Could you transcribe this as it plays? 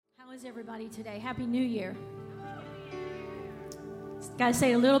is everybody today? Happy New Year. Got to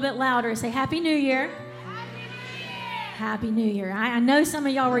say it a little bit louder. Say Happy New Year. Happy New Year. Happy New Year. I know some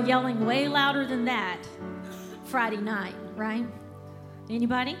of y'all were yelling way louder than that Friday night, right?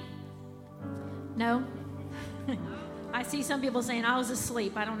 Anybody? No? I see some people saying, I was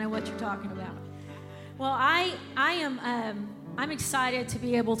asleep. I don't know what you're talking about. Well, I'm excited to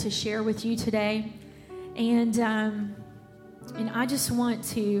be able to share with you today. And I just want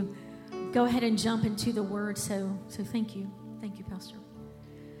to go ahead and jump into the Word. So thank you. Thank you, Pastor.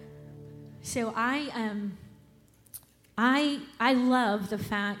 So I love the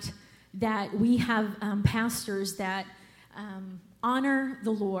fact that we have pastors that honor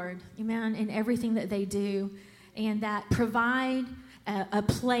the Lord, amen, in everything that they do, and that provide a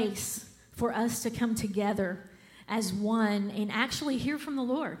place for us to come together as one and actually hear from the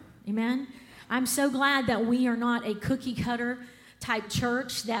Lord, amen. I'm so glad that we are not a cookie cutter type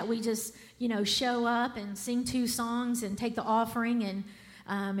church that we just, show up and sing 2 songs and take the offering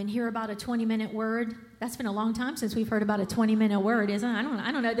and hear about a 20-minute word. That's been a long time since we've heard about a 20-minute word, isn't it?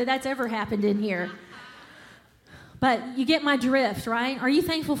 I don't know that that's ever happened in here. But you get my drift, right? Are you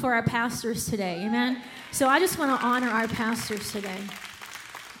thankful for our pastors today? Amen? So I just want to honor our pastors today.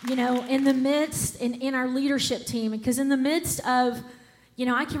 In the midst, in our leadership team, because in the midst of,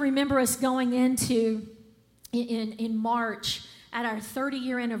 I can remember us going into, in March, at our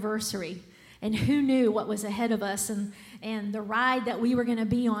 30-year anniversary, and who knew what was ahead of us and the ride that we were going to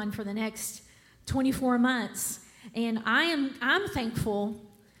be on for the next 24 months. And I'm thankful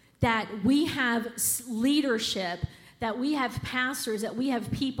that we have leadership, that we have pastors, that we have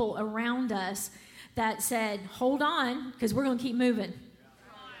people around us that said, hold on, because we're going to keep moving.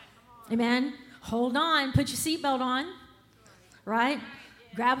 Amen? Hold on, put your seatbelt on, right?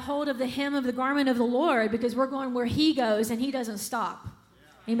 Grab hold of the hem of the garment of the Lord, because we're going where He goes and He doesn't stop.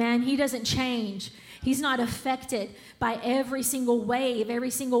 Amen? He doesn't change. He's not affected by every single wave, every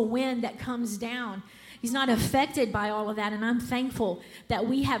single wind that comes down. He's not affected by all of that, and I'm thankful that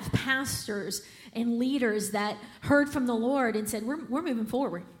we have pastors and leaders that heard from the Lord and said, we're moving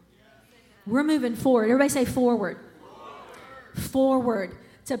forward. We're moving forward. Everybody say forward. Forward.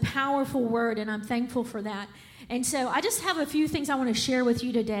 It's a powerful word, and I'm thankful for that. And so I just have a few things I want to share with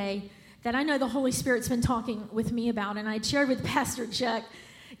you today that I know the Holy Spirit's been talking with me about, and I shared with Pastor Chuck.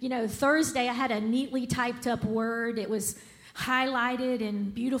 Thursday I had a neatly typed up word. It was highlighted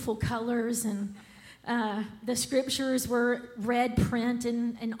in beautiful colors, and the scriptures were red print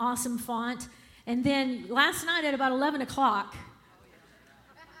in an awesome font. And then last night at about 11 o'clock,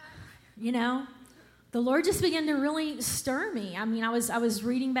 the Lord just began to really stir me. I mean, I was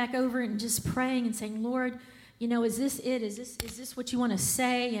reading back over and just praying and saying, Lord, is this it? Is this what you want to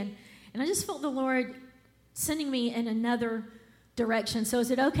say? And I just felt the Lord sending me in another direction. So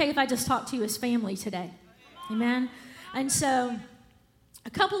is it okay if I just talk to you as family today? Amen? And so a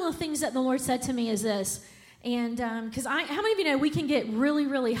couple of things that the Lord said to me is this, and because how many of you know we can get really,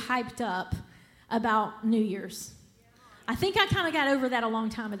 really hyped up about New Year's? I think I kind of got over that a long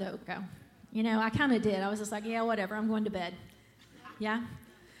time ago. I kind of did. I was just like, yeah, whatever, I'm going to bed. Yeah?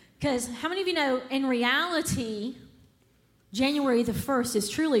 Because how many of you know, in reality, January the 1st is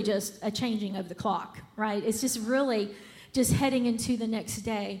truly just a changing of the clock, right? It's just really just heading into the next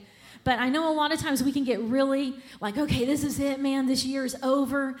day. But I know a lot of times we can get really like, okay, this is it, man. This year is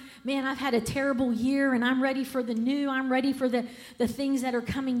over. Man, I've had a terrible year, and I'm ready for the new. I'm ready for the things that are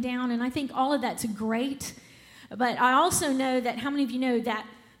coming down. And I think all of that's great. But I also know that how many of you know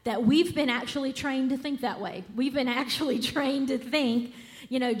that we've been actually trained to think that way? We've been actually trained to think,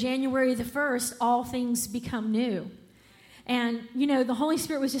 January the 1st, all things become new. And, the Holy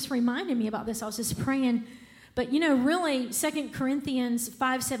Spirit was just reminding me about this. I was just praying. But, really, 2 Corinthians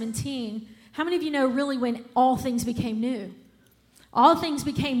 5:17, how many of you know really when all things became new? All things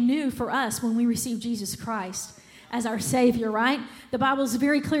became new for us when we received Jesus Christ as our Savior, right? The Bible is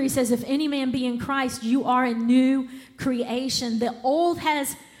very clear. He says, if any man be in Christ, you are a new creation. The old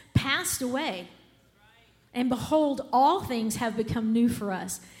has passed away. And behold, all things have become new for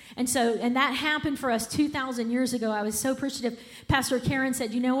us. And that happened for us 2,000 years ago. I was so appreciative. Pastor Karen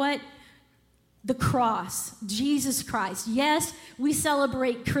said, you know what? The cross, Jesus Christ. Yes, we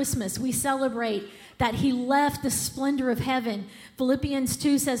celebrate Christmas. We celebrate that He left the splendor of heaven. Philippians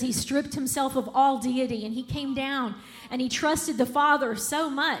 2 says He stripped Himself of all deity, and He came down and He trusted the Father so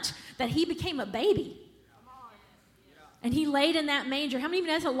much that He became a baby. And He laid in that manger. How many of you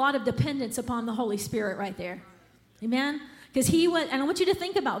know that's a lot of dependence upon the Holy Spirit right there? Amen? Because He was, and I want you to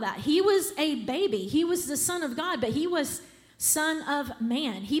think about that. He was a baby. He was the Son of God, but He was Son of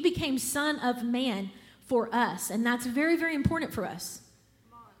Man. He became Son of Man for us, and that's very, very important for us.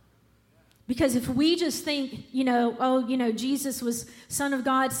 Because if we just think, Jesus was Son of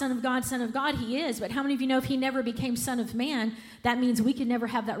God, Son of God, Son of God, he is. But how many of you know if he never became Son of Man, that means we could never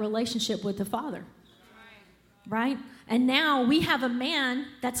have that relationship with the Father? Right? And now we have a man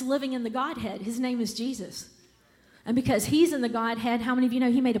that's living in the Godhead. His name is Jesus. And because he's in the Godhead, how many of you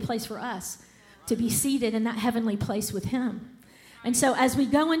know he made a place for us to be seated in that heavenly place with him? And so as we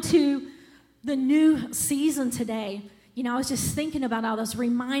go into the new season today, I was just thinking about I was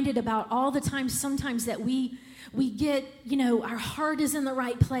reminded about all the times sometimes that we get, our heart is in the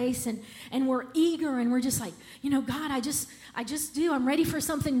right place and we're eager and we're just like, God, I just do. I'm ready for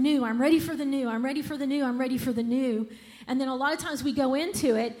something new. I'm ready for the new. I'm ready for the new. I'm ready for the new. And then a lot of times we go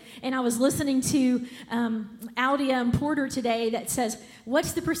into it, and I was listening to Aldia and Porter today that says,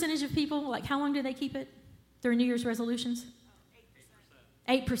 what's the percentage of people, like how long do they keep it, their New Year's resolutions?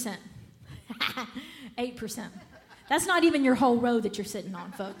 8%. 8%. That's not even your whole row that you're sitting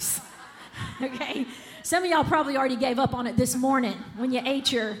on, folks. Okay? Some of y'all probably already gave up on it this morning when you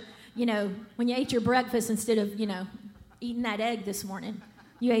ate your breakfast instead of, eating that egg this morning.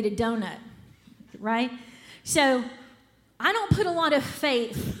 You ate a donut, right? So I don't put a lot of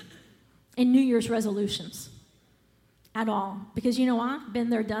faith in New Year's resolutions at all. Because you know what? Been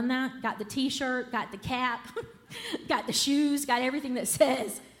there, done that. Got the T-shirt, got the cap, got the shoes, got everything that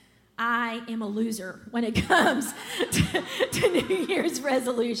says, I am a loser when it comes to New Year's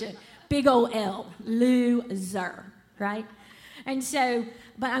resolution. Big old L, loser, right? And so,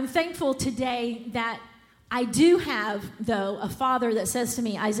 but I'm thankful today that I do have, though, a father that says to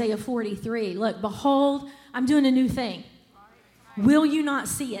me, Isaiah 43, look, behold, I'm doing a new thing. Will you not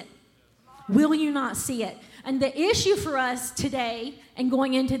see it? Will you not see it? And the issue for us today and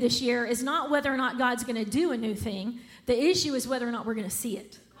going into this year is not whether or not God's going to do a new thing. The issue is whether or not we're going to see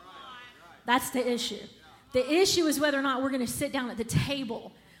it. That's the issue. The issue is whether or not we're going to sit down at the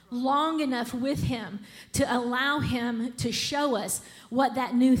table long enough with him to allow him to show us what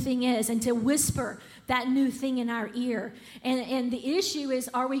that new thing is and to whisper that new thing in our ear. And the issue is,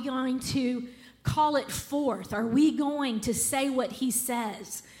 are we going to call it forth? Are we going to say what he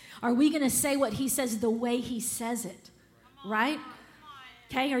says? Are we going to say what he says the way he says it? Right?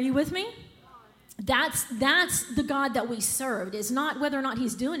 Okay, are you with me? That's the God that we served. It's not whether or not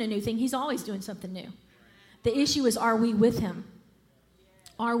he's doing a new thing. He's always doing something new. The issue is, are we with him?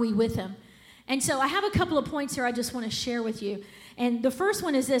 Are we with him? And so I have a couple of points here I just want to share with you. And the first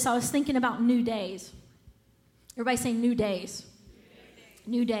one is this. I was thinking about new days. Everybody say new days.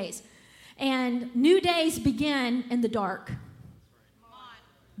 New days. And new days begin in the dark.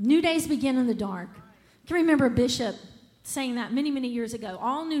 New days begin in the dark. I can remember a bishop saying that many, many years ago.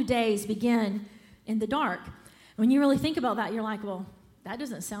 All new days begin in the dark. When you really think about that, you're like, well, that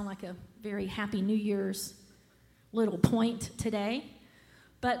doesn't sound like a very happy New Year's little point today.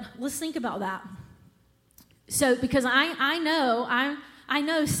 But let's think about that. So, because I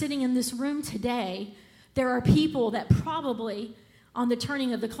know sitting in this room today, there are people that probably on the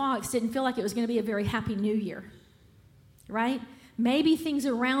turning of the clocks didn't feel like it was going to be a very happy New Year, right? Maybe things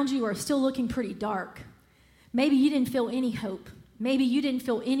around you are still looking pretty dark. Maybe you didn't feel any hope. Maybe you didn't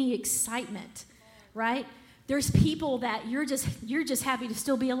feel any excitement, right? There's people that you're just happy to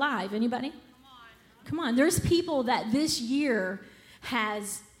still be alive. Anybody? Come on. There's people that this year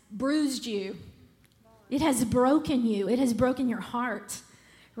has bruised you. It has broken you. It has broken your heart,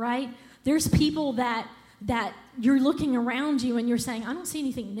 right? There's people that you're looking around you and you're saying, I don't see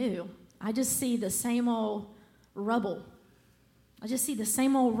anything new. I just see the same old rubble. I just see the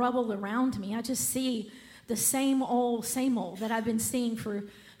same old rubble around me. I just see the same old that I've been seeing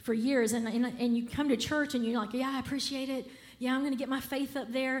for years. And you come to church and you're like, yeah, I appreciate it. Yeah, I'm going to get my faith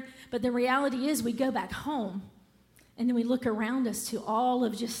up there. But the reality is we go back home and then we look around us to all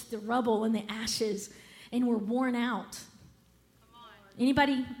of just the rubble and the ashes, and we're worn out.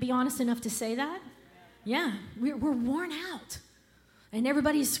 Anybody be honest enough to say that? Yeah, we're worn out. And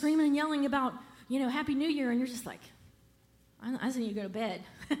everybody's screaming and yelling about, Happy New Year, and you're just like, I just need to go to bed,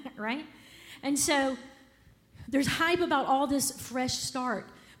 right? And so there's hype about all this fresh start,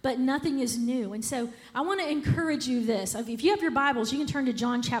 but nothing is new. And so I want to encourage you this. If you have your Bibles, you can turn to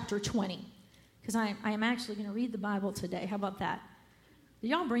John chapter 20, because I am actually going to read the Bible today. How about that?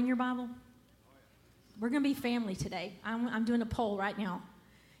 Did y'all bring your Bible? We're going to be family today. I'm doing a poll right now.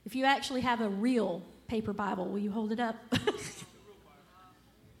 If you actually have a real paper Bible, will you hold it up?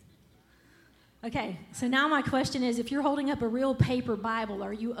 Okay, so now my question is, if you're holding up a real paper Bible,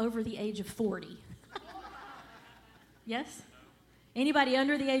 are you over the age of 40? Yes? Anybody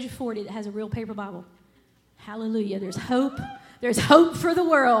under the age of 40 that has a real paper Bible? Hallelujah. There's hope. There's hope for the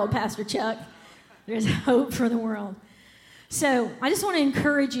world, Pastor Chuck. There's hope for the world. So I just want to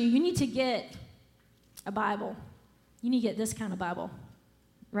encourage you. You need to get a Bible. You need to get this kind of Bible,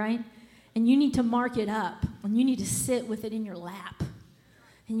 right? And you need to mark it up. And you need to sit with it in your lap.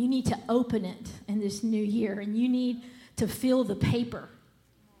 And you need to open it in this new year. And you need to feel the paper,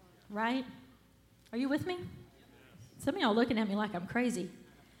 right? Are you with me? Some of y'all looking at me like I'm crazy.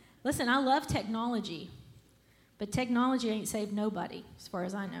 Listen, I love technology. But technology ain't saved nobody, as far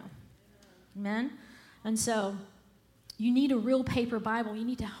as I know. Amen? And so you need a real paper Bible. You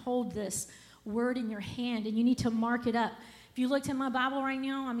need to hold this word in your hand, and you need to mark it up. If you looked at my Bible right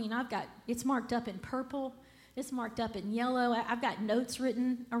now, I mean, it's marked up in purple. It's marked up in yellow. I've got notes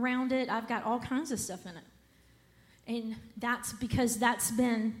written around it. I've got all kinds of stuff in it. And that's because that's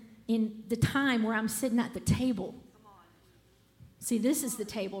been in the time where I'm sitting at the table. See, this is the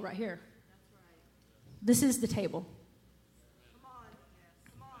table right here. This is the table.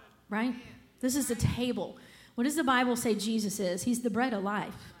 Right? This is the table. What does the Bible say Jesus is? He's the bread of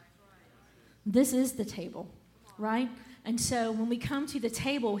life. This is the table, right? And so when we come to the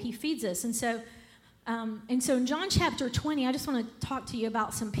table, he feeds us. And so in John chapter 20, I just want to talk to you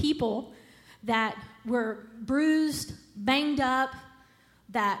about some people that were bruised, banged up,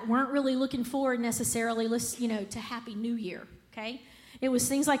 that weren't really looking forward necessarily, to Happy New Year, okay? It was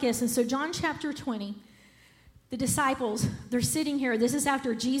things like this. And so John chapter 20, the disciples, they're sitting here. This is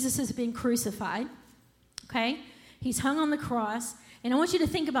after Jesus has been crucified, okay? He's hung on the cross. And I want you to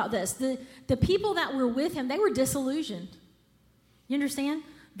think about this. The people that were with him, they were disillusioned. You understand?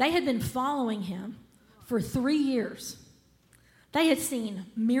 They had been following him for 3 years. They had seen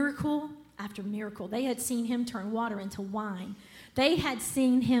miracle after miracle. They had seen him turn water into wine. They had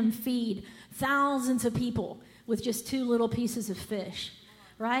seen him feed thousands of people with just 2 little pieces of fish,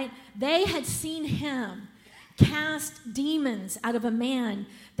 right? They had seen him cast demons out of a man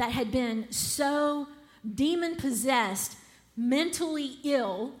that had been so demon-possessed, mentally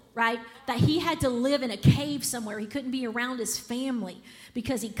ill, right, that he had to live in a cave somewhere. He couldn't be around his family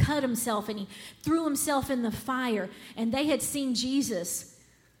because he cut himself and he threw himself in the fire. And they had seen Jesus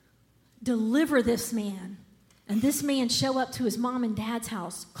deliver this man. And this man show up to his mom and dad's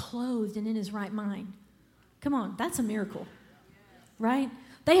house clothed and in his right mind. Come on, that's a miracle, right?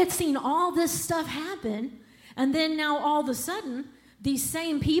 They had seen all this stuff happen. And then now all of a sudden, these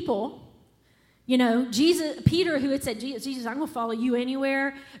same people, Peter, who had said, Jesus, I'm going to follow you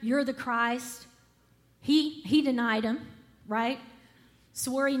anywhere. You're the Christ. He denied him, right?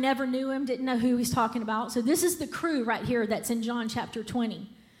 Swore he never knew him, didn't know who he's talking about. So this is the crew right here that's in John chapter 20.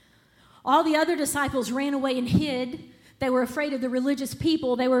 All the other disciples ran away and hid. They were afraid of the religious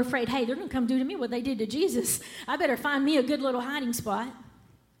people. They were afraid, hey, they're going to come do to me what they did to Jesus. I better find me a good little hiding spot,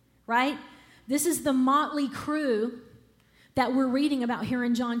 right? This is the motley crew that we're reading about here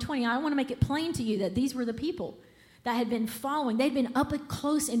in John 20. I want to make it plain to you that these were the people that had been following. They'd been up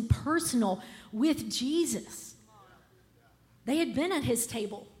close and personal with Jesus. They had been at his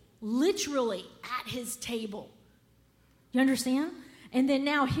table, literally at his table. You understand? And then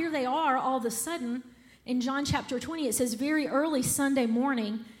now here they are all of a sudden in John chapter 20. It says, very early Sunday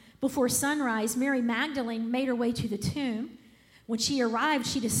morning before sunrise, Mary Magdalene made her way to the tomb. When she arrived,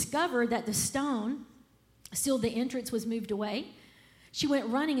 she discovered that the stone, still the entrance, was moved away. She went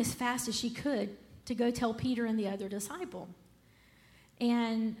running as fast as she could to go tell Peter and the other disciple.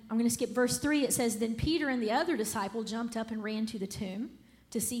 And I'm going to skip verse 3. It says, then Peter and the other disciple jumped up and ran to the tomb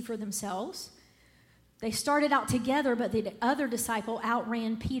to see for themselves. They started out together, but the other disciple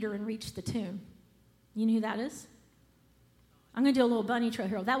outran Peter and reached the tomb. You know who that is? I'm going to do a little bunny trail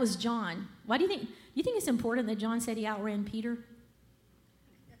here. That was John. Why do you think? You think it's important that John said he outran Peter?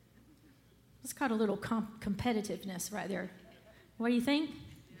 It's got a little competitiveness right there. What do you think?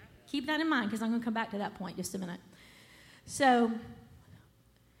 Keep that in mind, because I'm going to come back to that point in just a minute. So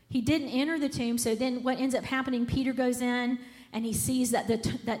he didn't enter the tomb. So then what ends up happening, Peter goes in and he sees that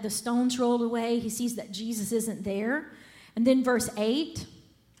the stones rolled away. He sees that Jesus isn't there. And then verse 8,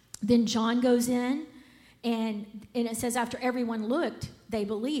 then John goes in and it says after everyone looked, they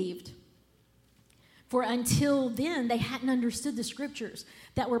believed. For until then, they hadn't understood the scriptures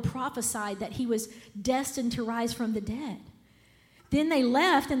that were prophesied that he was destined to rise from the dead. Then they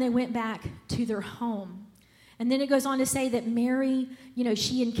left and they went back to their home. And then it goes on to say that Mary,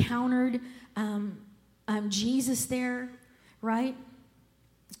 she encountered Jesus there, right?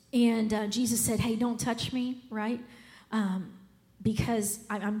 And Jesus said, hey, don't touch me, right? Because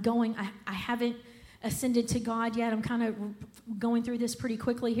I'm going, I haven't ascended to God yet. I'm kind of going through this pretty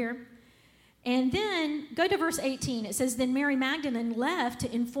quickly here. And then go to verse 18. It says, then Mary Magdalene left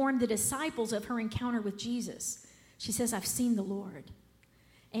to inform the disciples of her encounter with Jesus. She says, I've seen the Lord.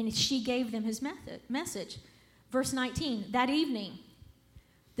 And she gave them his message. Verse 19, that evening,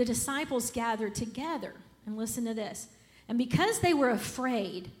 the disciples gathered together. And listen to this. And because they were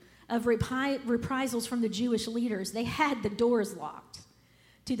afraid of reprisals from the Jewish leaders, they had the doors locked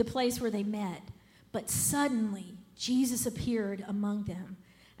to the place where they met. But suddenly, Jesus appeared among them,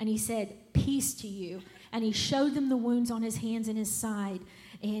 and he said, peace to you. And he showed them the wounds on his hands and his side.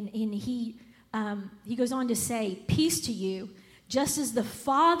 And he goes on to say, peace to you. Just as the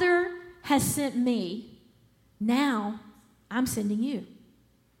Father has sent me, now I'm sending you.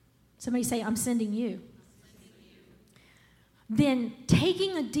 Somebody say, I'm sending you. Then,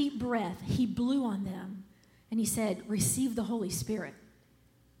 taking a deep breath, he blew on them, and he said, receive the Holy Spirit.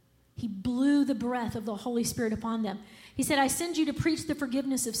 He blew the breath of the Holy Spirit upon them. He said, I send you to preach the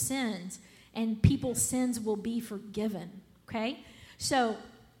forgiveness of sins, and people's sins will be forgiven. Okay? So,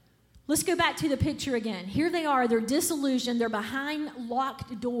 let's go back to the picture again. Here they are. They're disillusioned. They're behind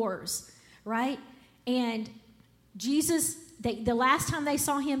locked doors, right? And Jesus, the last time they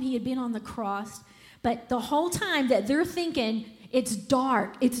saw him, he had been on the cross. But the whole time that they're thinking, it's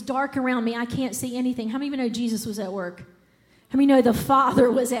dark around me, I can't see anything. How many of you know Jesus was at work? How many know the Father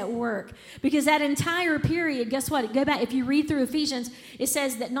was at work? Because that entire period, guess what? Go back, if you read through Ephesians, it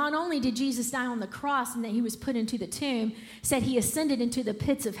says that not only did Jesus die on the cross and that he was put into the tomb, it said he ascended into the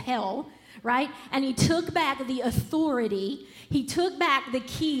pits of hell, right? And he took back the authority. He took back the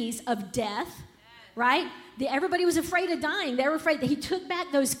keys of death, right? Everybody was afraid of dying. They were afraid that he took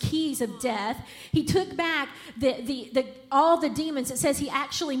back those keys of death. He took back all the demons. It says he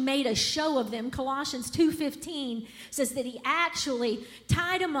actually made a show of them. Colossians 2:15 says that he actually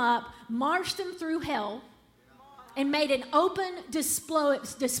tied them up, marched them through hell, and made an open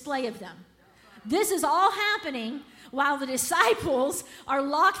display of them. This is all happening while the disciples are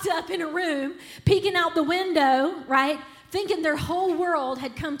locked up in a room, peeking out the window, right? Thinking their whole world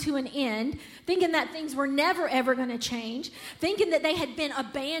had come to an end, thinking that things were never, ever going to change, thinking that they had been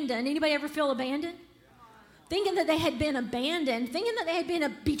abandoned. Anybody ever feel abandoned? Thinking that they had been abandoned, thinking that they had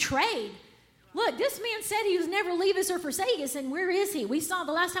been betrayed. Look, this man said he was never leave us or forsake us, and where is he? The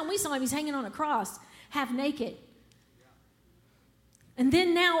last time we saw him, he's hanging on a cross, half naked. And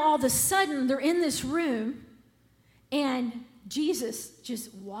then now, all of a sudden, they're in this room, and Jesus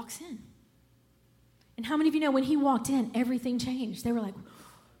just walks in. And how many of you know when he walked in, everything changed? They were like,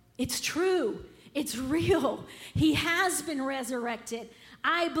 it's true. It's real. He has been resurrected.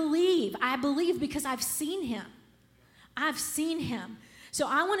 I believe because I've seen him. I've seen him. So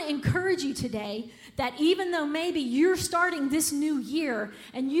I want to encourage you today that even though maybe you're starting this new year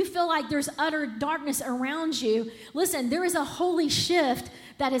and you feel like there's utter darkness around you, listen, there is a holy shift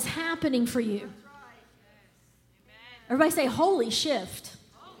that is happening for you. Everybody say holy shift.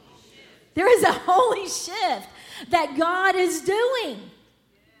 There is a holy shift that God is doing.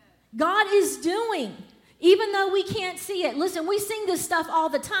 God is doing. Even though we can't see it. Listen, we sing this stuff all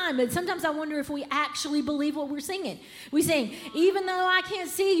the time, but sometimes I wonder if we actually believe what we're singing. We sing, even though I can't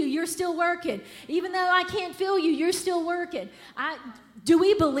see you, you're still working. Even though I can't feel you, you're still working. Do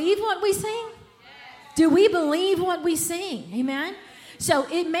we believe what we sing? Do we believe what we sing? Amen? So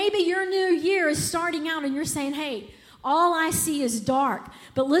it maybe your new year is starting out and you're saying, hey, all I see is dark.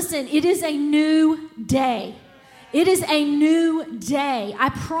 But listen, it is a new day. It is a new day. I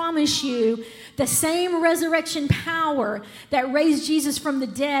promise you, the same resurrection power that raised Jesus from the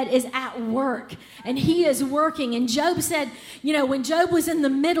dead is at work. And he is working. And Job said, when Job was in the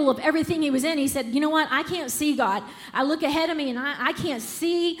middle of everything he was in, he said, you know what? I can't see God. I look ahead of me and I can't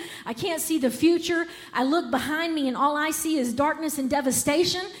see. I can't see the future. I look behind me and all I see is darkness and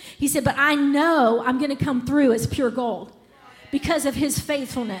devastation. He said, but I know I'm going to come through as pure gold because of his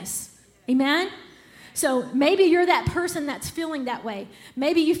faithfulness. Amen? So maybe you're that person that's feeling that way.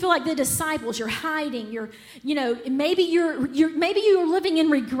 Maybe you feel like the disciples. You're hiding. Maybe you're living in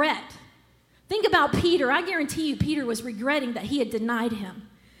regret. Think about Peter. I guarantee you, Peter was regretting that he had denied him.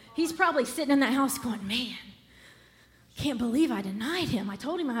 He's probably sitting in that house going, "Man, can't believe I denied him. I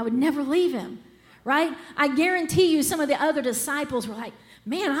told him I would never leave him." Right? I guarantee you, some of the other disciples were like,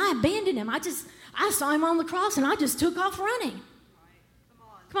 "Man, I abandoned him. I saw him on the cross and I just took off running."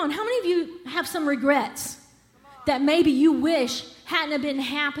 Come on, how many of you have some regrets that maybe you wish hadn't have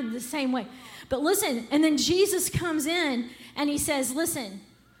happened the same way? But listen, and then Jesus comes in and he says, listen,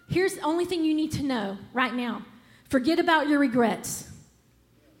 here's the only thing you need to know right now. Forget about your regrets.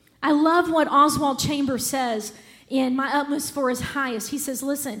 I love what Oswald Chambers says in My Utmost for His Highest. He says,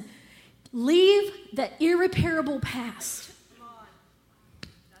 listen, leave the irreparable past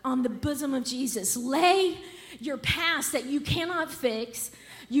on the bosom of Jesus. Lay your past that you cannot fix.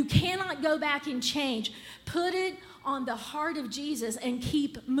 You cannot go back and change. Put it on the heart of Jesus and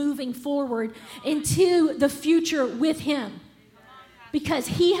keep moving forward into the future with him, because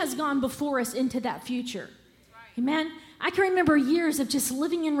he has gone before us into that future. Amen. I can remember years of just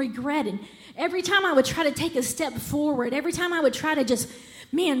living in regret, and every time I would try to take a step forward, every time I would try to just,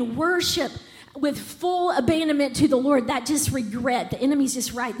 worship with full abandonment to the Lord, that just regret, the enemy's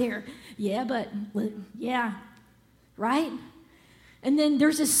just right there. Right? And then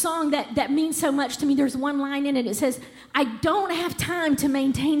there's this song that means so much to me. There's one line in it. It says, I don't have time to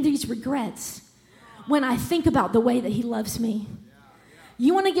maintain these regrets when I think about the way that he loves me.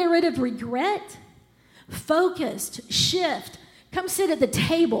 You want to get rid of regret? Focused, shift. Come sit at the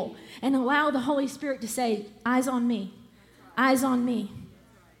table and allow the Holy Spirit to say, eyes on me, eyes on me.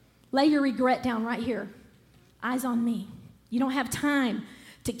 Lay your regret down right here. Eyes on me. You don't have time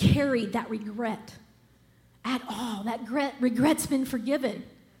to carry that regret at all. That regret's been forgiven.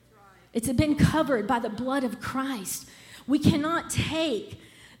 It's been covered by the blood of Christ. We cannot take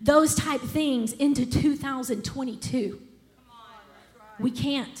those type things into 2022. We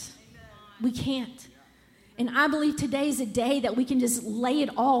can't. We can't. And I believe today's a day that we can just lay it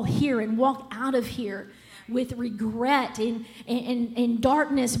all here and walk out of here with regret and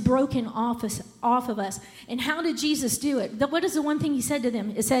darkness broken off of us. And how did Jesus do it? What is the one thing he said to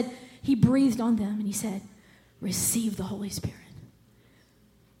them? It said he breathed on them and he said, receive the Holy Spirit.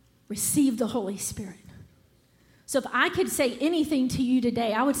 Receive the Holy Spirit. So if I could say anything to you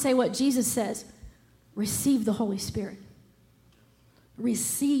today, I would say what Jesus says, receive the Holy Spirit.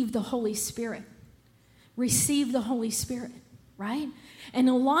 Receive the Holy Spirit. Receive the Holy Spirit, right? And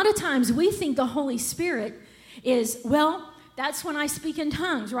a lot of times we think the Holy Spirit is, that's when I speak in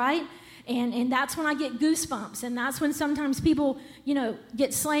tongues, right? And that's when I get goosebumps. And that's when sometimes people,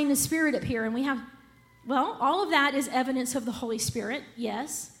 get slain in the Spirit up here. And we have, all of that is evidence of the Holy Spirit,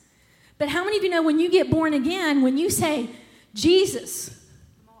 yes. But how many of you know when you get born again, when you say, Jesus,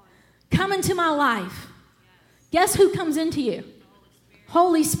 come into my life, guess who comes into you?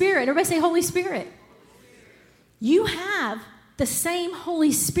 Holy Spirit. Everybody say Holy Spirit. You have the same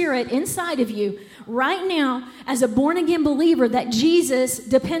Holy Spirit inside of you right now as a born-again believer that Jesus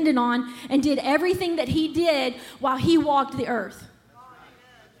depended on and did everything that he did while he walked the earth.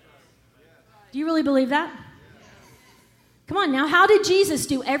 Do you really believe that? Come on now, how did Jesus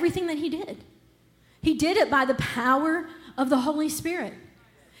do everything that he did? He did it by the power of the Holy Spirit.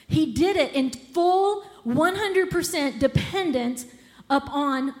 He did it in full 100% dependence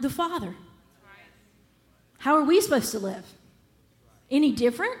upon the Father. How are we supposed to live? Any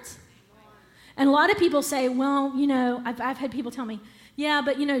different? And a lot of people say, I've had people tell me,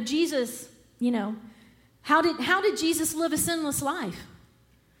 but Jesus, how did Jesus live a sinless life?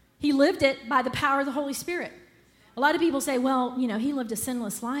 He lived it by the power of the Holy Spirit. A lot of people say, he lived a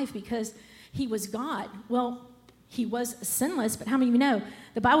sinless life because he was God. Well, he was sinless, but how many of you know?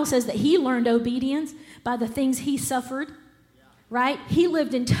 The Bible says that he learned obedience by the things he suffered, right? He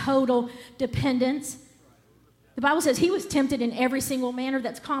lived in total dependence. The Bible says he was tempted in every single manner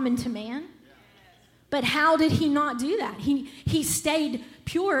that's common to man. But how did he not do that? He stayed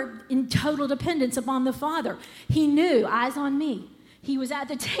pure in total dependence upon the Father. He knew, eyes on me. He was at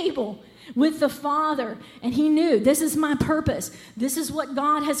the table with the Father, and he knew, this is my purpose. This is what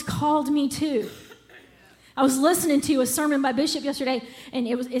God has called me to. I was listening to a sermon by Bishop yesterday, and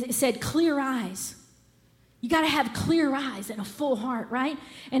it said, clear eyes. You got to have clear eyes and a full heart, right?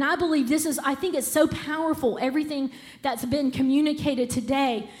 And I believe I think it's so powerful, everything that's been communicated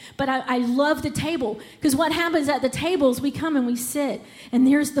today. But I love the table, because what happens at the table is we come and we sit, and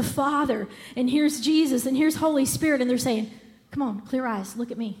there's the Father, and here's Jesus, and here's Holy Spirit, and they're saying, come on, clear eyes, look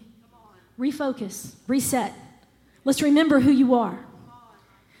at me. Refocus, reset. Let's remember who you are.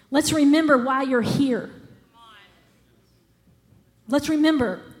 Let's remember why you're here. Let's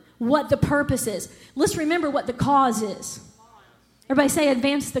remember what the purpose is. Let's remember what the cause is. Everybody say,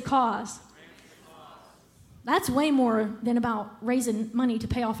 advance the cause. That's way more than about raising money to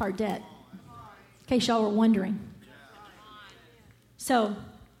pay off our debt, in case y'all were wondering. So,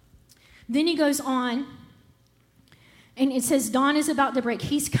 then he goes on, and it says, dawn is about to break.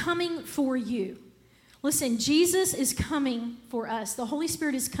 He's coming for you. Listen, Jesus is coming for us. The Holy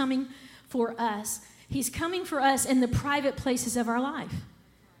Spirit is coming for us. He's coming for us in the private places of our life.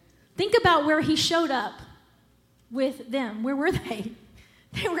 Think about where he showed up with them. Where were they?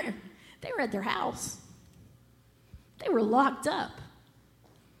 They were at their house. They were locked up.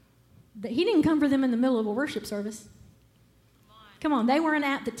 But he didn't come for them in the middle of a worship service. Come on, they weren't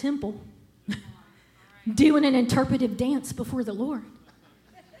at the temple doing an interpretive dance before the Lord.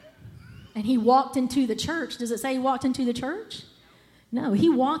 And he walked into the church. Does it say he walked into the church? No, he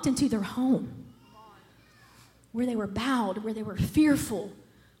walked into their home where they were bowed, where they were fearful,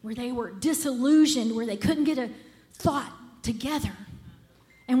 where they were disillusioned, where they couldn't get a thought together.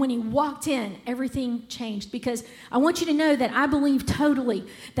 And when he walked in, everything changed. Because I want you to know that I believe totally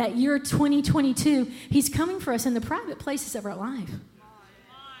that year 2022, he's coming for us in the private places of our life.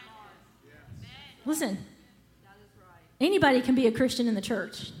 Listen, anybody can be a Christian in the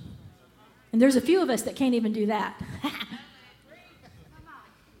church. And there's a few of us that can't even do that.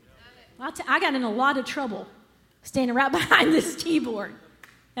 I got in a lot of trouble standing right behind this keyboard.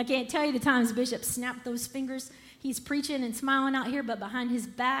 I can't tell you the times Bishop snapped those fingers. He's preaching and smiling out here, but behind his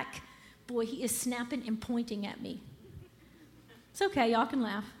back, boy, he is snapping and pointing at me. It's okay, y'all can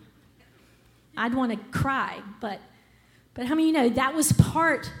laugh. I'd want to cry, but how many of you know that was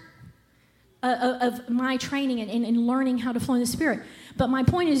part of my training and learning how to flow in the Spirit? But my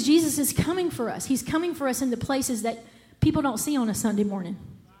point is, Jesus is coming for us. He's coming for us in the places that people don't see on a Sunday morning.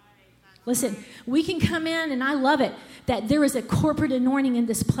 Listen, we can come in, and I love it, that there is a corporate anointing in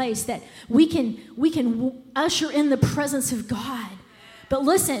this place, that we can usher in the presence of God. But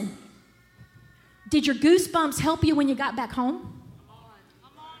listen, did your goosebumps help you when you got back home?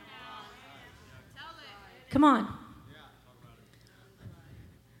 Come on.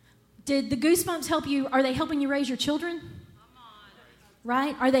 Did the goosebumps help you? Are they helping you raise your children?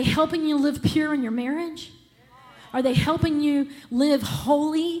 Right? Are they helping you live pure in your marriage? Are they helping you live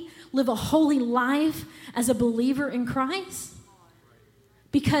holy, live a holy life as a believer in Christ?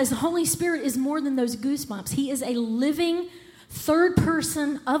 Because the Holy Spirit is more than those goosebumps. He is a living third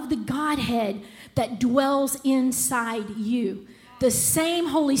person of the Godhead that dwells inside you. The same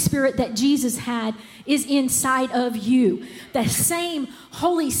Holy Spirit that Jesus had is inside of you. The same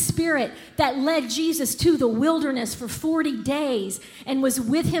Holy Spirit that led Jesus to the wilderness for 40 days and was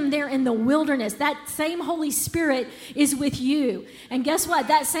with him there in the wilderness, that same Holy Spirit is with you. And guess what?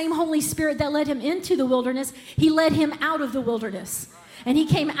 That same Holy Spirit that led him into the wilderness, he led him out of the wilderness. And he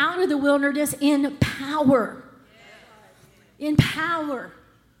came out of the wilderness in power. In power.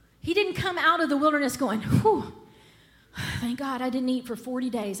 He didn't come out of the wilderness going, whew, thank God I didn't eat for 40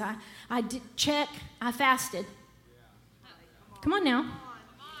 days. I did check. I fasted. Come on now.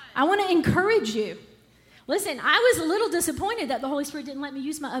 I want to encourage you. Listen, I was a little disappointed that the Holy Spirit didn't let me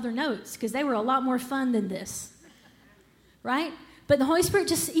use my other notes because they were a lot more fun than this. Right? But the Holy Spirit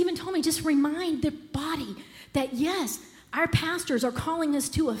just even told me, just remind the body that yes, our pastors are calling us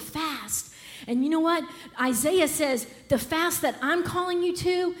to a fast. And you know what? Isaiah says, the fast that I'm calling you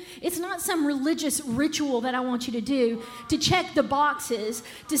to, it's not some religious ritual that I want you to do to check the boxes,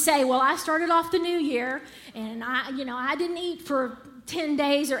 to say, well, I started off the new year, and I didn't eat for 10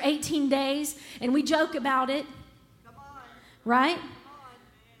 days or 18 days, and we joke about it. Right?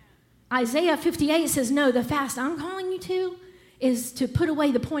 Isaiah 58 says, no, the fast I'm calling you to is to put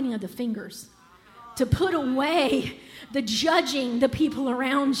away the pointing of the fingers, to put away the judging the people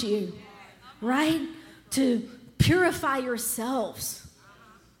around you. Right? To purify yourselves.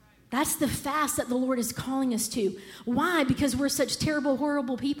 That's the fast that the Lord is calling us to. Why? Because we're such terrible,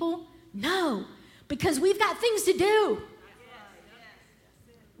 horrible people? No. Because we've got things to do.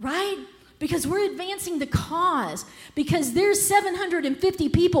 Right? Because we're advancing the cause. Because there's 750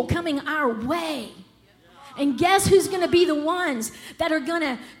 people coming our way. And guess who's going to be the ones that are going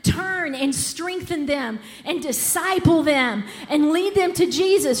to turn and strengthen them and disciple them and lead them to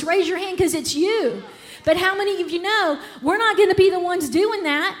Jesus? Raise your hand because it's you. But how many of you know we're not going to be the ones doing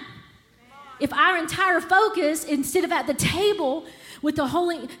that? If our entire focus, instead of at the table with the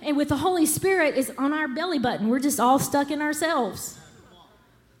Holy Spirit, is on our belly button, we're just all stuck in ourselves.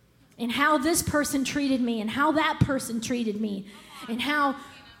 And how this person treated me and how that person treated me and how,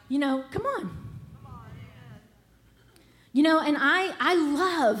 come on. And I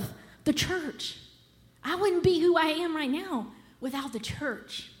love the church. I wouldn't be who I am right now without the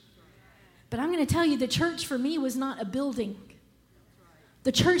church. But I'm going to tell you, the church for me was not a building.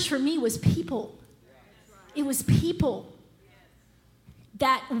 The church for me was people. It was people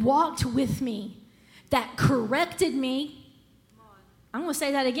that walked with me, that corrected me. I'm going to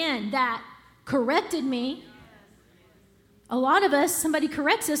say that again, that corrected me. A lot of us, somebody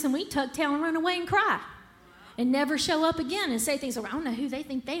corrects us and we tuck tail and run away and cry. And never show up again and say things like, I don't know who they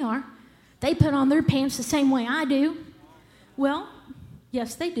think they are. They put on their pants the same way I do. Well,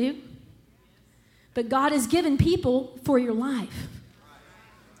 yes, they do. But God has given people for your life.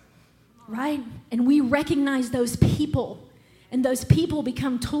 Right? And we recognize those people. And those people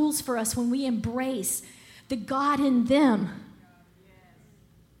become tools for us when we embrace the God in them.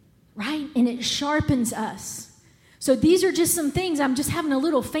 Right? And it sharpens us. So these are just some things. I'm just having a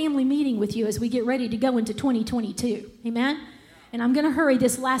little family meeting with you as we get ready to go into 2022. Amen? And I'm going to hurry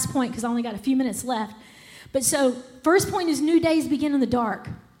this last point because I only got a few minutes left. But so, first point is new days begin in the dark,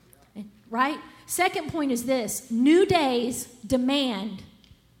 right? Second point is this: new days demand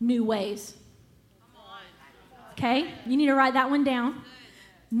new ways. Okay? You need to write that one down.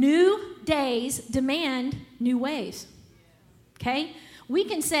 New days demand new ways. Okay? We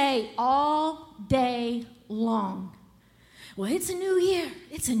can say all day long, well, it's a new year.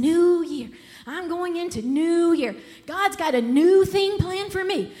 It's a new year. I'm going into new year. God's got a new thing planned for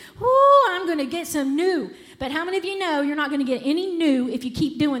me. Woo, I'm going to get some new. But how many of you know you're not going to get any new if you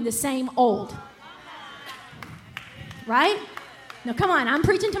keep doing the same old? Right? Now, come on. I'm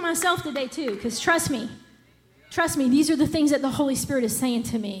preaching to myself today, too, because trust me, these are the things that the Holy Spirit is saying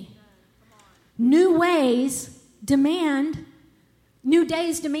to me. New days demand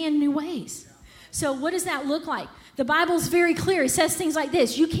new ways. So what does that look like? The Bible's very clear. It says things like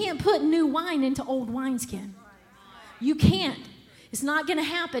this: you can't put new wine into old wineskin. You can't. It's not going to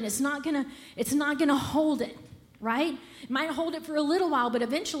happen. It's not going to hold it, right? It might hold it for a little while, but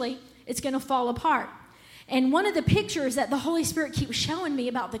eventually it's going to fall apart. And one of the pictures that the Holy Spirit keeps showing me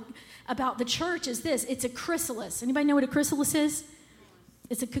about the church is this: it's a chrysalis. Anybody know what a chrysalis is?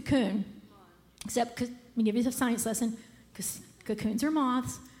 It's a cocoon. Except, let me give you a science lesson, because cocoons are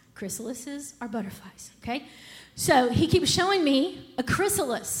moths, chrysalises are butterflies, okay? So he keeps showing me a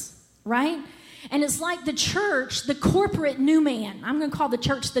chrysalis, right? And it's like the church, the corporate new man. I'm going to call the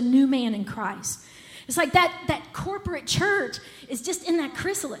church the new man in Christ. It's like that corporate church is just in that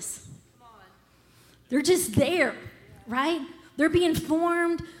chrysalis. They're just there, right? They're being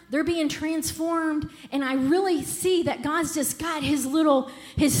formed, they're being transformed, and I really see that God's just got his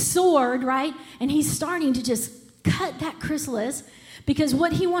sword, right? And he's starting to just cut that chrysalis, because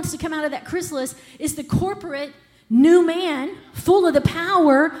what he wants to come out of that chrysalis is the corporate new man full of the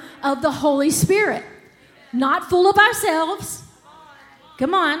power of the Holy Spirit. Not full of ourselves.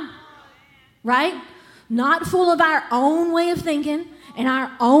 Come on. Right? Not full of our own way of thinking and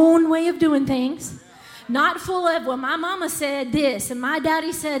our own way of doing things. Not full of, well, my mama said this and my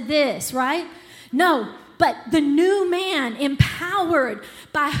daddy said this, right? No, but the new man empowered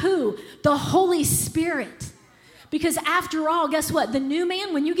by who? The Holy Spirit. Because after all, guess what? The new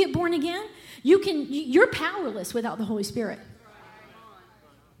man, when you get born again, you're powerless without the Holy Spirit.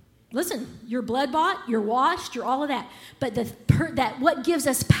 Listen, you're blood bought, you're washed, you're all of that. But what gives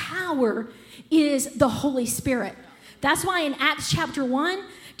us power is the Holy Spirit. That's why in Acts chapter 1,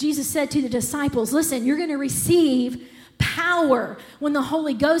 Jesus said to the disciples, listen, you're going to receive power when the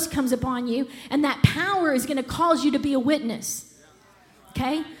Holy Ghost comes upon you, and that power is going to cause you to be a witness.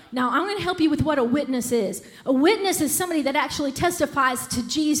 Okay? Now, I'm going to help you with what a witness is. A witness is somebody that actually testifies to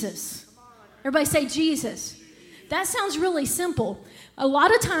Jesus. Everybody say Jesus. That sounds really simple. A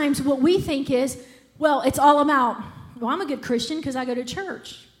lot of times what we think is, well, it's all about, well, I'm a good Christian because I go to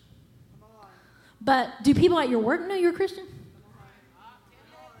church. But do people at your work know you're a Christian?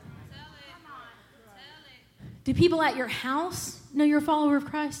 Do people at your house know you're a follower of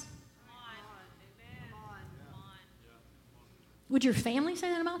Christ? Would your family say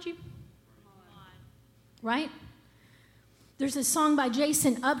that about you? Right? There's a song by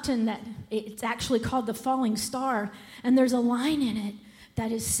Jason Upton that it's actually called The Falling Star, and there's a line in it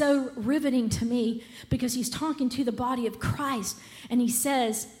that is so riveting to me because he's talking to the body of Christ, and he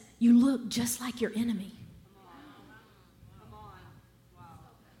says, you look just like your enemy.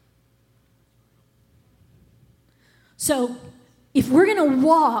 So if we're going to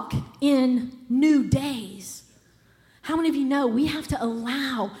walk in new days, how many of you know we have to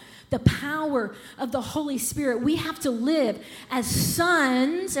allow the power of the Holy Spirit? We have to live as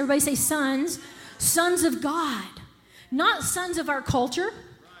sons, everybody say sons, sons of God, not sons of our culture.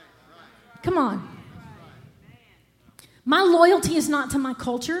 Come on. My loyalty is not to my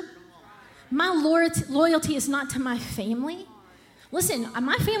culture. My loyalty is not to my family. Listen,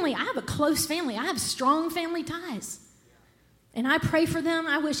 my family, I have a close family. I have strong family ties. And I pray for them.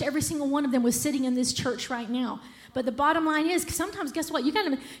 I wish every single one of them was sitting in this church right now. But the bottom line is, sometimes, guess what? You got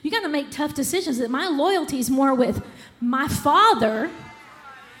to make tough decisions. That my loyalty is more with my father,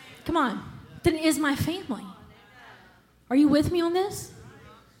 come on, than it is my family. Are you with me on this?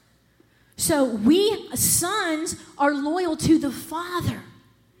 So we sons are loyal to the Father.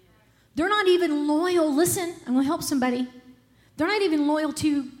 They're not even loyal. Listen, I'm going to help somebody. They're not even loyal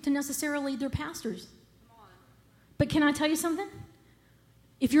to necessarily their pastors. But can I tell you something?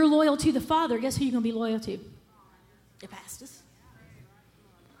 If you're loyal to the Father, guess who you're going to be loyal to? Your pastors.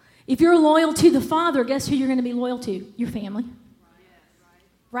 If you're loyal to the Father, guess who you're going to be loyal to? Your family.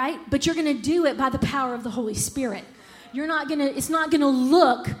 Right? But you're going to do it by the power of the Holy Spirit. It's not going to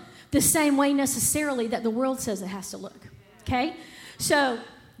look the same way necessarily that the world says it has to look. Okay? So,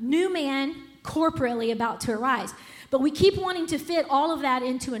 new man corporately about to arise. But we keep wanting to fit all of that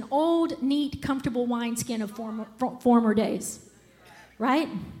into an old, neat, comfortable wineskin of former days. Right?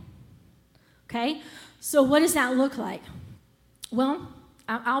 Okay? So what does that look like? Well,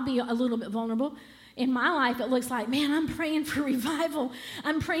 I'll be a little bit vulnerable. In my life, it looks like, man, I'm praying for revival.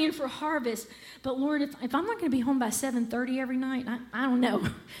 I'm praying for harvest. But Lord, if I'm not going to be home by 7:30 every night, I don't know.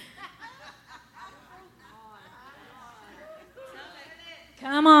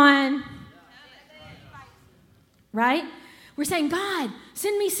 Come on. Right? We're saying, God,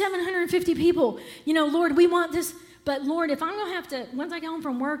 send me 750 people. Lord, we want this. But Lord, if I'm going to have to, once I get home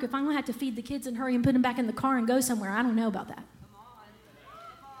from work, if I'm going to have to feed the kids and hurry and put them back in the car and go somewhere, I don't know about that.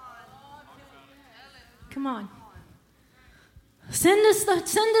 Come on. Send us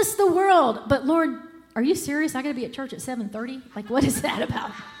the world. But Lord, are you serious? I got to be at church at 7:30? Like, what is that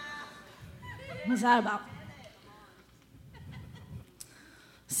about? What's that about?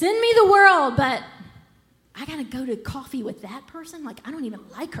 Send me the world, but I got to go to coffee with that person? Like, I don't even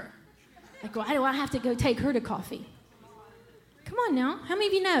like her. Like, why do I have to go take her to coffee? Come on now. How many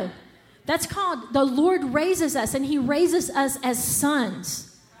of you know? That's called the Lord raises us, and he raises us as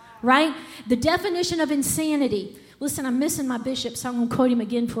sons, right? The definition of insanity. Listen, I'm missing my bishop, so I'm going to quote him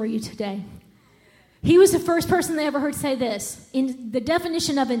again for you today. He was the first person they ever heard say this. In the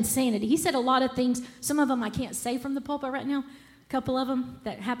definition of insanity, he said a lot of things. Some of them I can't say from the pulpit right now. A couple of them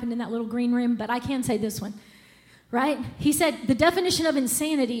that happened in that little green room, but I can say this one. Right? He said the definition of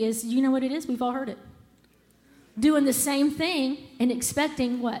insanity is, you know what it is? We've all heard it. Doing the same thing and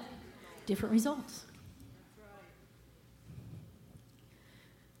expecting what? Different results.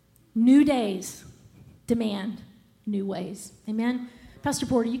 New days demand new ways. Amen? Pastor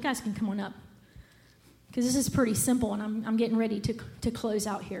Porter, you guys can come on up. Because this is pretty simple, and I'm getting ready to close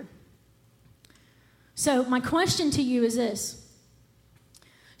out here. So my question to you is this.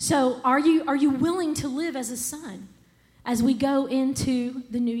 So are you willing to live as a son as we go into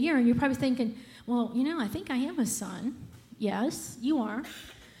the new year? And you're probably thinking, well, I think I am a son. Yes, you are.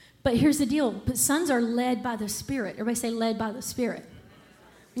 But here's the deal. But sons are led by the Spirit. Everybody say led by the Spirit.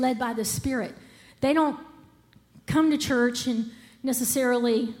 Led by the Spirit. They don't come to church and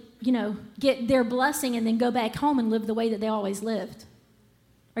necessarily, get their blessing and then go back home and live the way that they always lived.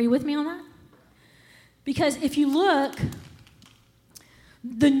 Are you with me on that? Because if you look,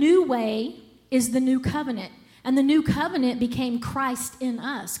 the new way is the new covenant. And the new covenant became Christ in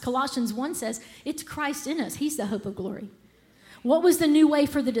us. Colossians 1 says, it's Christ in us. He's the hope of glory. What was the new way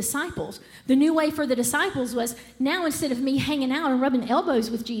for the disciples? The new way for the disciples was, now instead of me hanging out and rubbing elbows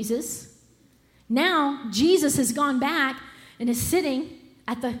with Jesus, now Jesus has gone back and is sitting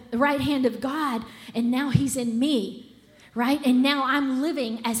at the right hand of God, and now he's in me, right? And now I'm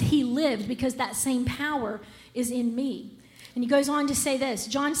living as he lived because that same power is in me. And he goes on to say this.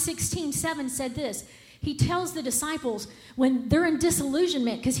 John 16:7 said this. He tells the disciples when they're in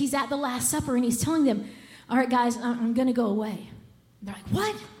disillusionment because he's at the Last Supper and he's telling them, all right, guys, I'm going to go away. They're like,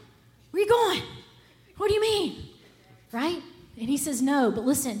 what? Where are you going? What do you mean? Right? And he says, no, but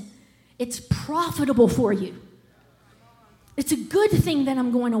listen, it's profitable for you. It's a good thing that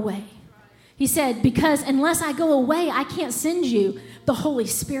I'm going away. He said, because unless I go away, I can't send you the Holy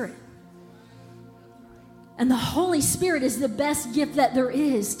Spirit. And the Holy Spirit is the best gift that there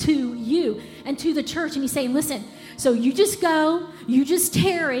is to you and to the church. And he's saying, listen, so you just go, you just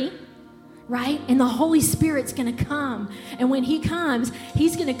tarry, right? And the Holy Spirit's going to come. And when he comes,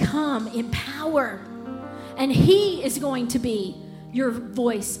 he's going to come in power. And he is going to be your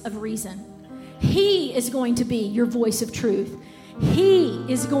voice of reason. He is going to be your voice of truth. He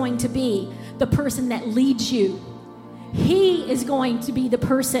is going to be the person that leads you. He is going to be the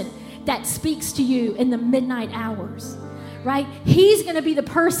person that speaks to you in the midnight hours, right? He's going to be the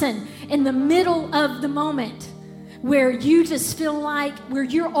person in the middle of the moment where you just feel like, where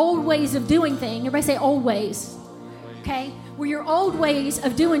your old ways of doing things, everybody say old ways, okay? Where your old ways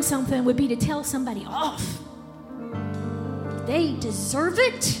of doing something would be to tell somebody off. They deserve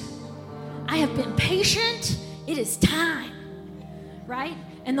it. I have been patient. It is time, right?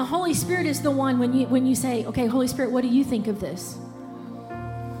 And the Holy Spirit is the one when you say, okay, Holy Spirit, what do you think of this?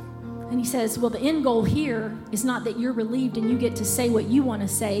 And he says, well, the end goal here is not that you're relieved and you get to say what you want to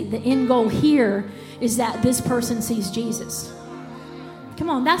say. The end goal here is that this person sees Jesus. Come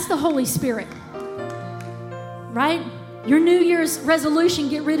on, that's the Holy Spirit, right? Your New Year's resolution,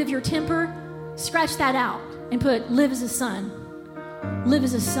 get rid of your temper, scratch that out and put live as a son. Live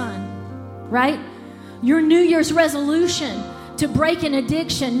as a son, right? Your New Year's resolution to break an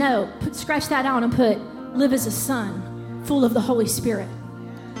addiction, scratch that out and put live as a son, full of the Holy Spirit.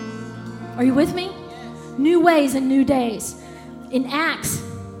 Are you with me? new ways and new days. In Acts,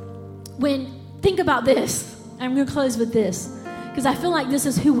 think about this. I'm going to close with this because I feel like this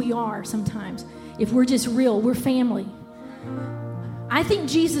is who we are sometimes. If we're just real, we're family. I think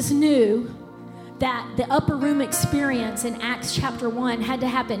Jesus knew that the upper room experience in Acts chapter 1 had to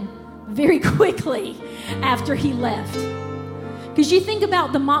happen very quickly after he left. Because you think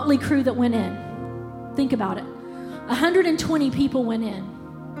about the motley crew that went in. Think about it. 120 people went in,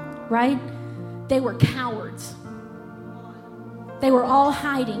 right? They were cowards. They were all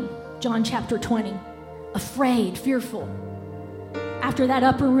hiding, John chapter 20, afraid, fearful. After that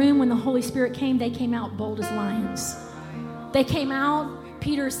upper room, when the Holy Spirit came, they came out bold as lions. They came out.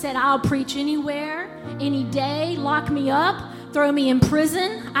 Peter said, I'll preach anywhere, any day, lock me up, throw me in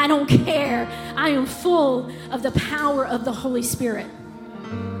prison. I don't care. I am full of the power of the Holy Spirit.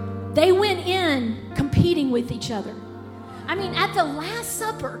 They went in competing with each other. I mean, at the Last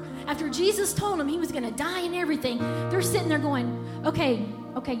Supper, after Jesus told them he was going to die and everything, they're sitting there going, okay,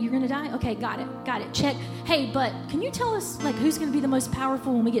 you're going to die? Okay, got it, check. Hey, but can you tell us, who's going to be the most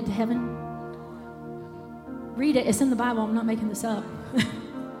powerful when we get to heaven? Read it. It's in the Bible. I'm not making this up.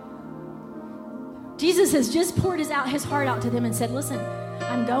 Jesus has just poured his heart out to them and said, listen,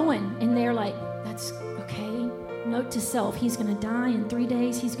 I'm going. And they're like, that's okay. Note to self, he's going to die in 3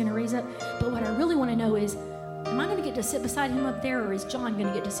 days. He's going to raise up. But what I really want to know is, am I going to get to sit beside him up there, or is John going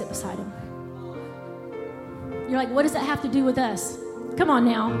to get to sit beside him? You're like, what does that have to do with us? Come on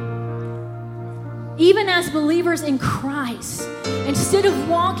now. Even as believers in Christ, instead of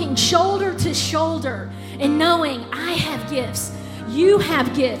walking shoulder to shoulder and knowing I have gifts, you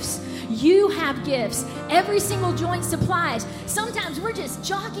have gifts, you have gifts, every single joint supplies. Sometimes we're just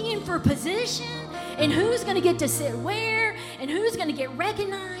jockeying for position and who's going to get to sit where and who's going to get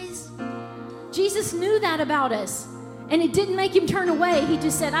recognized. Jesus knew that about us, and it didn't make him turn away. He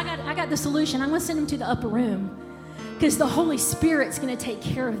just said, I got the solution. I'm going to send him to the upper room because the Holy Spirit's going to take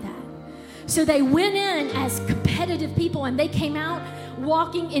care of that. So they went in as competitive people, and they came out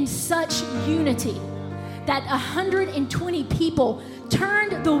walking in such unity that 120 people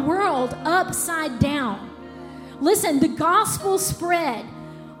turned the world upside down. Listen, the gospel spread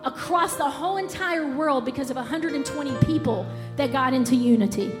across the whole entire world because of 120 people that got into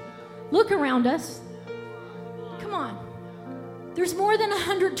unity. Look around us. Come on. There's more than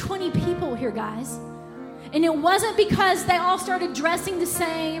 120 people here, guys. And it wasn't because they all started dressing the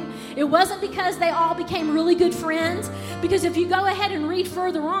same. It wasn't because they all became really good friends. Because if you go ahead and read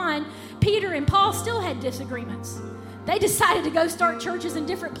further on, Peter and Paul still had disagreements. They decided to go start churches in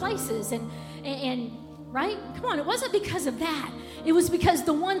different places. And right? Come on, it wasn't because of that. It was because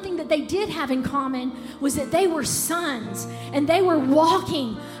the one thing that they did have in common was that they were sons, and they were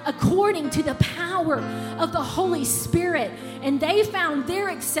walking according to the power of the Holy Spirit, and they found their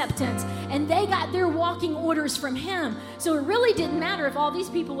acceptance, and they got their walking orders from him. So it really didn't matter if all these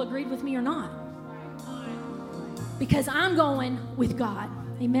people agreed with me or not, because I'm going with God.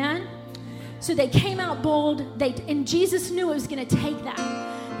 Amen? So they came out bold, and Jesus knew it was going to take that.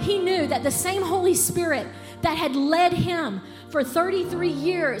 He knew that the same Holy Spirit that had led him for 33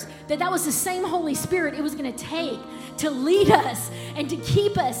 years, that was the same Holy Spirit it was going to take to lead us and to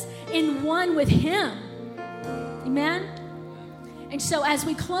keep us in one with him. Amen? And so as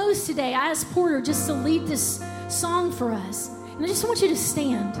we close today, I asked Porter just to lead this song for us. And I just want you to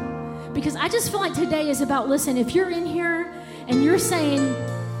stand, because I just feel like today is about, listen, if you're in here and you're saying,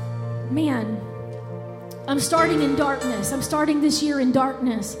 man, I'm starting in darkness. I'm starting this year in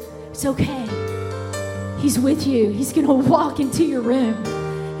darkness. It's okay. He's with you. He's going to walk into your room.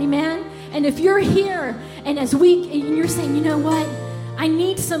 Amen? And if you're here and you're saying, you know what? I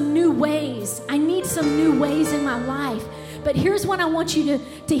need some new ways. I need some new ways in my life. But here's what I want you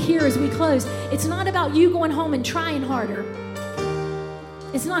to hear as we close. It's not about you going home and trying harder.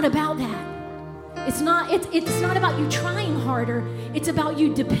 It's not about that. It's not about you trying harder. It's about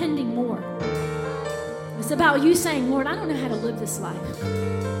you depending more. It's about you saying, Lord, I don't know how to live this life.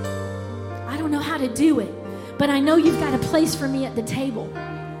 I don't know how to do it. But I know you've got a place for me at the table.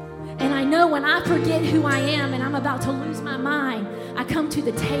 And I know when I forget who I am and I'm about to lose my mind, I come to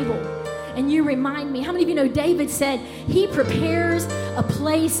the table and you remind me. How many of you know David said, he prepares a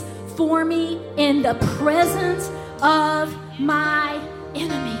place for me in the presence of my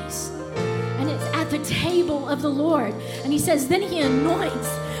enemies. And it's at the table of the Lord. And he says, then he anoints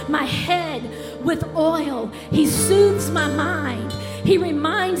my head with oil. He soothes my mind. He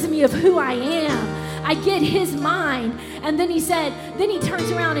reminds me of who I am. I get his mind. And then he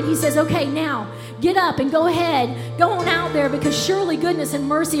turns around and he says, okay, now get up and go ahead. Go on out there, because surely goodness and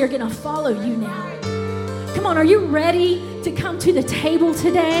mercy are going to follow you now. Come on, are you ready to come to the table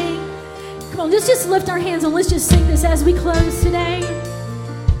today? Come on, let's just lift our hands and let's just sing this as we close today.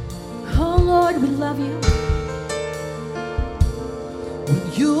 Oh Lord, we love you.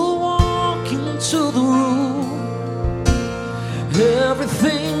 When you walk into the room,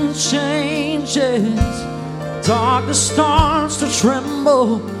 everything changes. Darkness starts to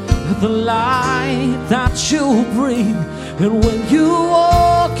tremble at the light that you bring. And when you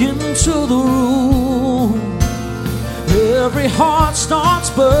walk into the room, every heart starts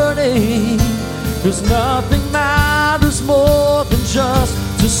burning. 'Cause nothing matters more than just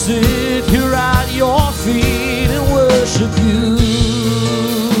to sit here at your feet and worship you.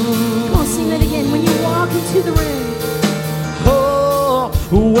 Come on, sing that again. When you walk into the room. Oh,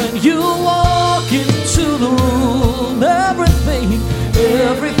 when you walk into the room, everything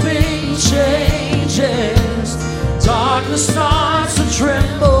changes. Darkness starts to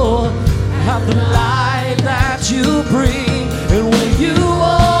tremble at the light that you bring. And when you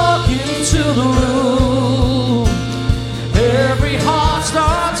walk into the room, every heart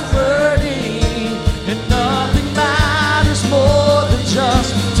starts burning. And nothing matters more than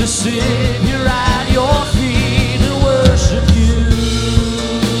just to sit here at your feet and worship you.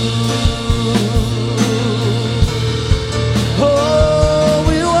 Oh,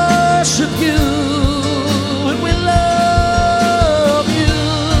 we worship you.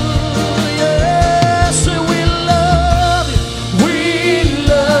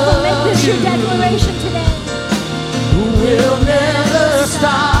 Declaration today. We'll never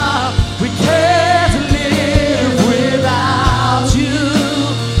stop. We can't live without you,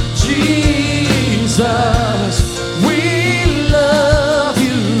 Jesus. We love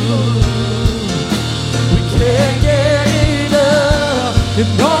you. We can't get enough,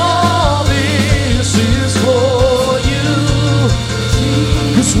 and all this is for you.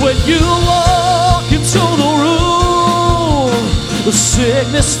 'Cause when you walk into the room, the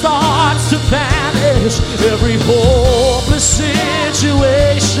sickness starts to vanish. Every hopeless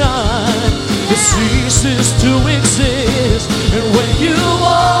situation ceases to exist. And when you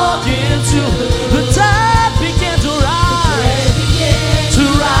walk into, the dead begin to rise.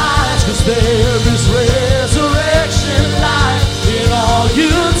 Cause there is resurrection life in all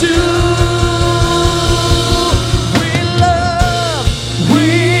you do. We love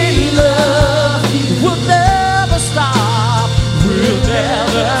you. We'll never stop. We'll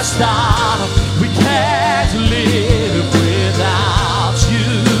never stop. We can't live without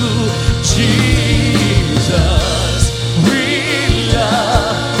you, Jesus. We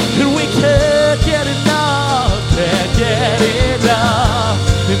love, and we can't get enough, can't get enough.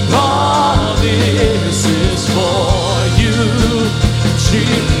 And all this is for you,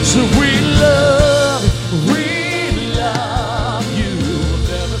 Jesus. We love you. We'll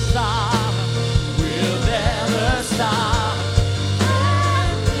never stop. We'll never stop.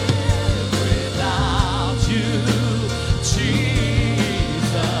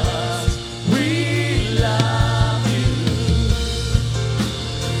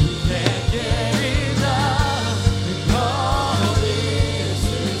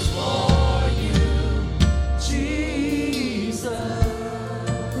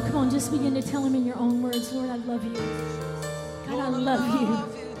 Begin to tell him in your own words, Lord, I love you. God, I love you.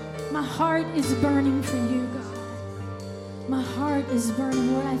 My heart is burning for you, God. My heart is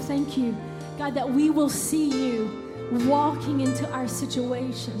burning. Lord, I thank you, God, that we will see you walking into our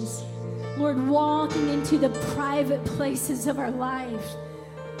situations. Lord, walking into the private places of our life.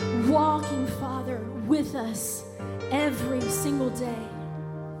 Walking, Father, with us every single day.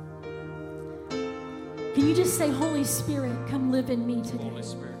 Can you just say, Holy Spirit, come live in me today? Holy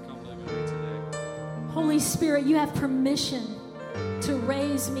Spirit, come live in me today. Holy Spirit, you have permission to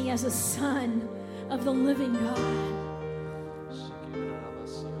raise me as a son of the living God.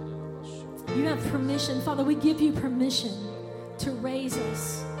 You have permission. Father, we give you permission to raise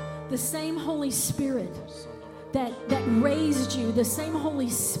us. The same Holy Spirit that raised you, the same Holy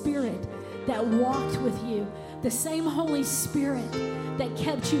Spirit that walked with you, the same Holy Spirit that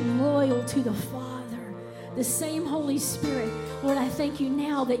kept you loyal to the Father, the same Holy Spirit. Lord, I thank you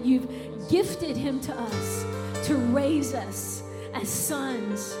now that you've gifted him to us to raise us as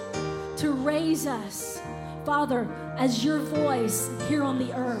sons, to raise us, Father, as your voice here on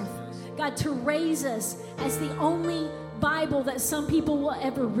the earth. God, to raise us as the only Bible that some people will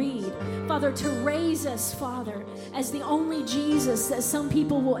ever read. Father, to raise us, Father, as the only Jesus that some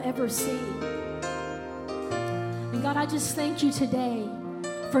people will ever see. And God, I just thank you today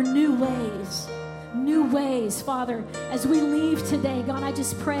for new ways, Father, as we leave today. God, I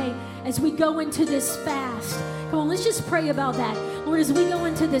just pray as we go into this fast. Come on, let's just pray about that. Lord, as we go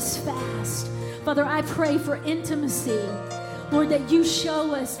into this fast, Father, I pray for intimacy. Lord, that you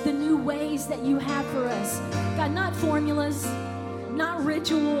show us the new ways that you have for us. God, not formulas, not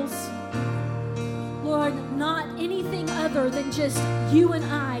rituals. Lord, not anything other than just you and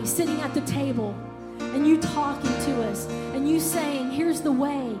I sitting at the table and you talking to us and you saying, here's the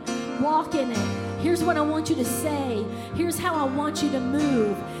way, walk in it. Here's what I want you to say. Here's how I want you to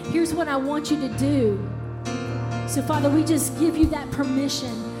move. Here's what I want you to do. So, Father, we just give you that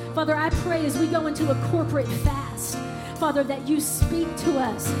permission. Father, I pray as we go into a corporate fast, Father, that you speak to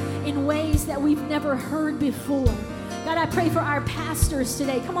us in ways that we've never heard before. God, I pray for our pastors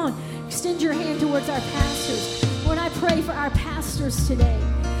today. Come on, extend your hand towards our pastors. Lord, I pray for our pastors today.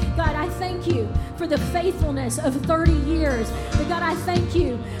 God, I thank you for the faithfulness of 30 years. But God, I thank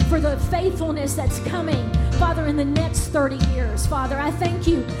you for the faithfulness that's coming, Father, in the next 30 years. Father, I thank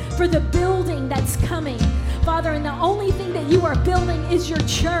you for the building that's coming. Father, and the only thing that you are building is your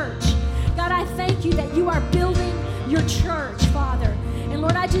church. God, I thank you that you are building your church, Father. And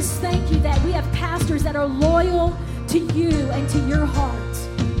Lord, I just thank you that we have pastors that are loyal to you and to your heart.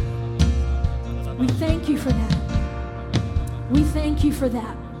 We thank you for that. We thank you for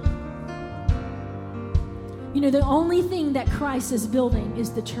that. You know, the only thing that Christ is building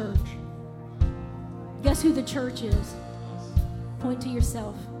is the church. Guess who the church is? Point to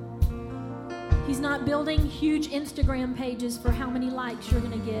yourself. He's not building huge Instagram pages for how many likes you're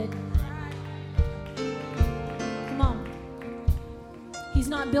going to get. Come on. He's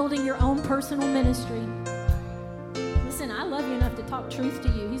not building your own personal ministry. Listen, I love you enough to talk truth to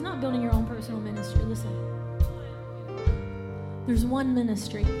you. He's not building your own personal ministry. Listen. There's one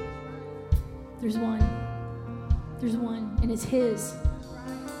ministry. There's one. There's one, and it's his.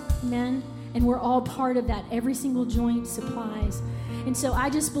 Amen? And we're all part of that. Every single joint supplies. And so I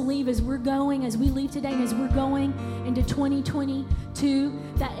just believe as we leave today, and as we're going into 2022,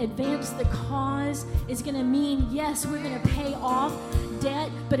 that advance the cause is going to mean, yes, we're going to pay off debt,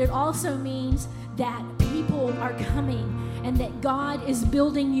 but it also means that people are coming and that God is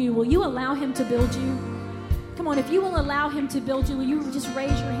building you. Will you allow him to build you? Come on, if you will allow him to build you, will you just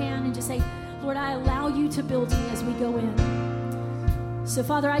raise your hand and just say, Lord, I allow you to build me as we go in. So,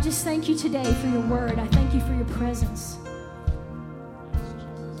 Father, I just thank you today for your word. I thank you for your presence.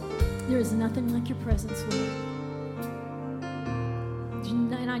 There is nothing like your presence, Lord.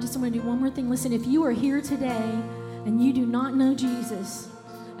 And I just want to do one more thing. Listen, if you are here today and you do not know Jesus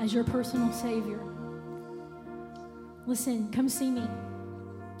as your personal Savior, listen, come see me.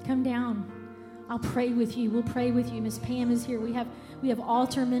 Come down. I'll pray with you. We'll pray with you. Miss Pam is here. We have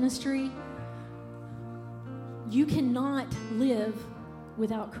altar ministry. You cannot live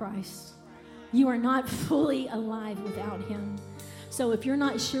without Christ. You are not fully alive without him. So if you're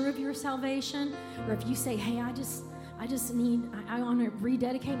not sure of your salvation, or if you say, hey, I want to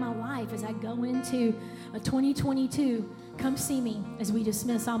rededicate my life as I go into 2022, come see me as we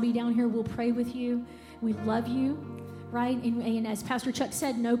dismiss. I'll be down here. We'll pray with you. We love you, right? And as Pastor Chuck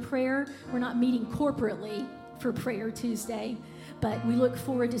said, no prayer. We're not meeting corporately for Prayer Tuesday. But we look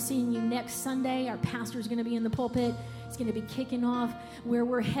forward to seeing you next Sunday. Our pastor's going to be in the pulpit. He's going to be kicking off where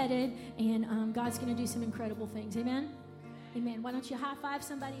we're headed. And God's going to do some incredible things. Amen? Amen. Why don't you high five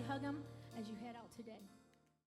somebody, hug them as you head out today.